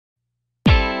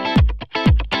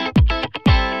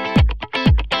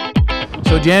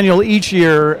Daniel, each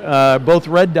year, both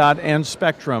Red Dot and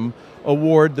Spectrum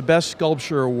award the Best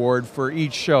Sculpture Award for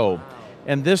each show.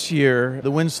 And this year,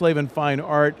 the Winn Slavin Fine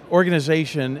Art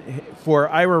organization for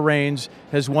Ira Raines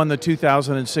has won the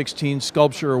 2016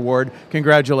 Sculpture Award.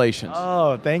 Congratulations.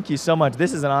 Oh, thank you so much.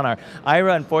 This is an honor.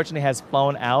 Ira, unfortunately, has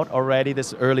flown out already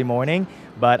this early morning,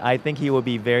 but I think he will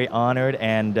be very honored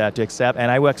and to accept.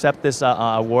 And I will accept this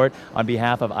award on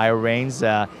behalf of Ira Raines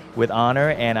with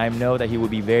honor, and I know that he will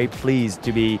be very pleased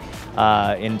to be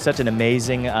in such an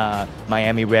amazing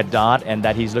Miami Red Dot, and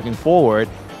that he's looking forward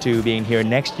to being here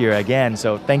next year again.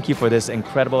 So thank you for this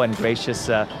incredible and gracious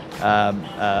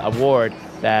award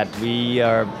that we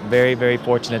are very, very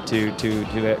fortunate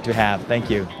to have. Thank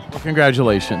you.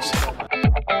 Congratulations.